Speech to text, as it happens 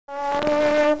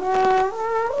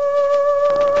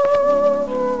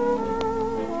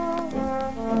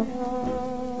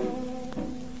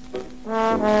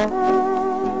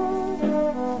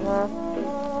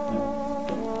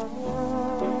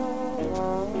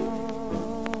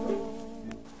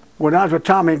when I was with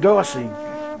Tommy Dorsey,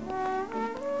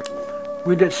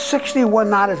 we did 61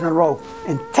 nights in a row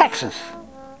in Texas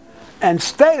and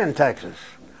stayed in Texas,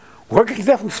 working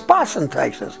different spots in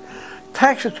Texas.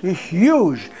 Texas is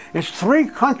huge. It's 3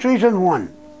 countries in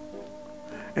one.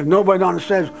 If nobody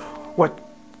understands what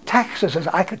Texas is,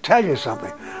 I could tell you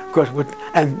something.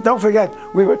 And don't forget,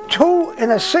 we were 2 in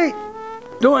a seat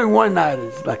doing one night.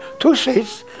 It's like 2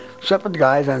 seats, separate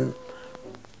guys, and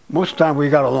most of the time we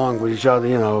got along with each other,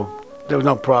 you know. There was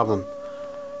no problem,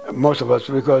 most of us,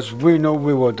 because we knew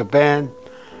we were the band,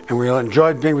 and we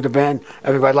enjoyed being with the band.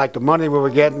 Everybody liked the money we were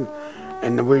getting,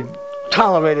 and we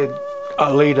tolerated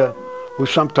our leader, who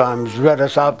sometimes read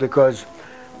us out because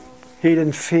he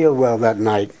didn't feel well that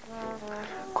night.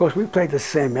 Of course, we played the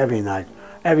same every night.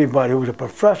 Everybody who was a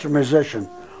professional musician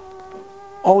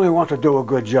only wants to do a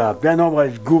good job. Then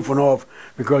nobody's goofing off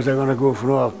because they're going to goof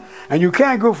off. And you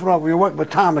can't goof off when you work with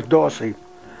Thomas Dorsey,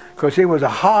 because he was a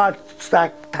hard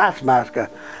stack taskmaster.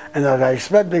 And as I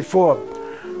said before,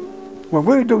 when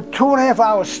we would do 2.5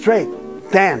 hours straight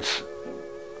dance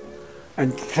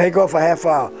and take off a half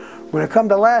hour, when it come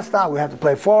to last hour, we had to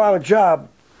play a 4-hour job.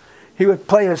 He would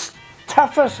play his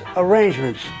toughest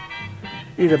arrangements,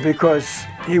 either because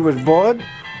he was bored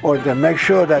or to make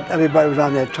sure that everybody was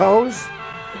on their toes.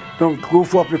 Don't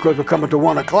goof up because we're coming to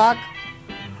 1 o'clock.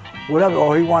 Whatever,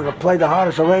 or he wanted to play the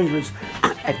hardest arrangements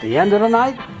at the end of the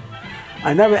night.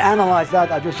 I never analyzed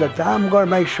that. I just said, I'm going to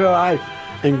make sure I'm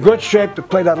in good shape to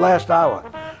play that last hour,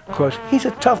 because he's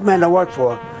a tough man to work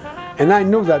for. And I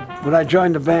knew that when I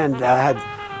joined the band, I had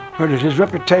heard that his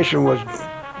reputation was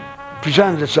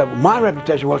presented itself. My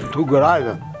reputation wasn't too good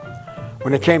either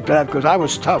when it came to that, because I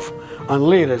was tough on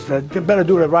leaders. They better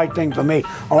do the right thing for me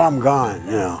or I'm gone,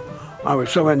 you know. I was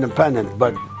so independent.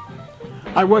 But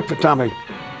I worked for Tommy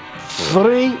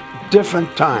 3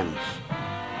 different times.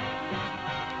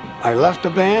 I left the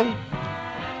band,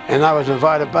 and I was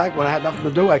invited back when I had nothing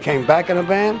to do. I came back in the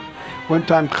band. One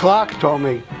time Clark told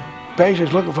me, Bass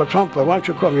is looking for a trumpet. Why don't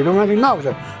you call him? You doing anything? No. I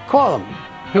said, call him.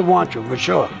 He'll want you, for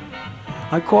sure.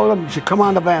 I called him. He said, come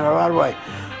on the band right away.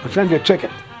 I'll send you a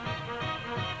ticket.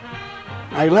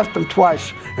 I left him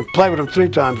twice and played with him 3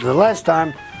 times. And the last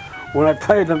time, when I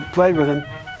played with him,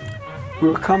 we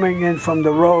were coming in from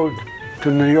the road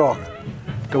to New York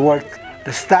to work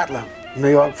the Statler, New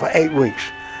York, for 8 weeks.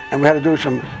 And we had to do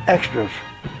some extras,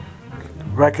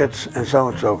 records and so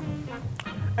and so.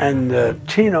 And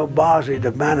Tino Bosley,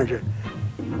 the manager,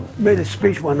 made a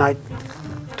speech one night,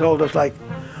 told us like,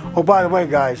 oh, by the way,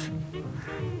 guys,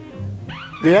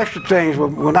 the extra things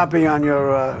will not be on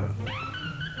your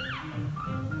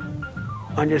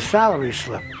salary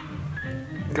slip,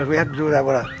 because we had to do that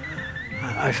with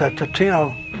I said to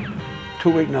Tino,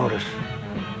 2-week notice.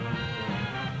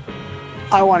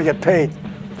 I want to get paid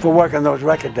for working those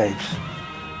record dates.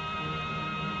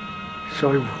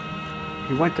 So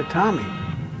he went to Tommy.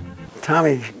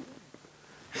 Tommy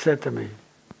said to me,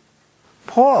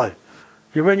 Paul,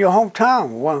 you're in your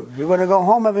hometown. You're going to go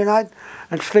home every night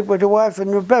and sleep with your wife in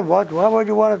your bed. Why would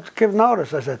you want to give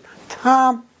notice? I said,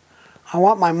 Tom, I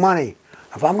want my money.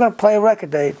 If I'm going to play a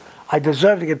record date, I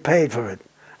deserve to get paid for it.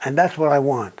 And that's what I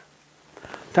want.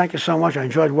 Thank you so much. I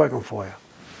enjoyed working for you.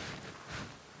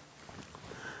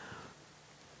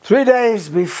 3 days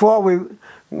before we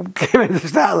came into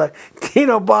Statler,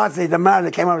 Tino Bosley, the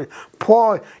manager, came up and said,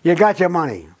 Paul, you got your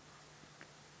money.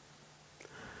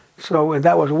 So, and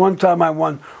that was one time I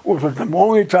won. It was the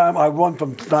only time I won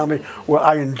from Tommy where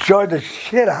I enjoyed the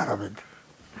shit out of it.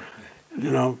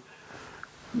 You know.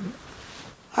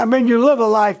 I mean, you live a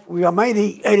life, I'm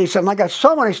 87, I got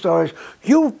so many stories.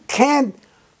 You can't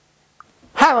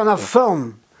have enough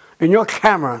film in your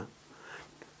camera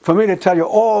for me to tell you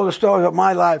all the stories of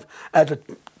my life as a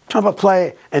trumpet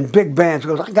player and big bands,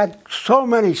 because I got so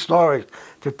many stories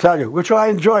to tell you, which I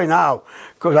enjoy now,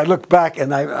 because I look back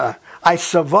and I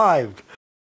survived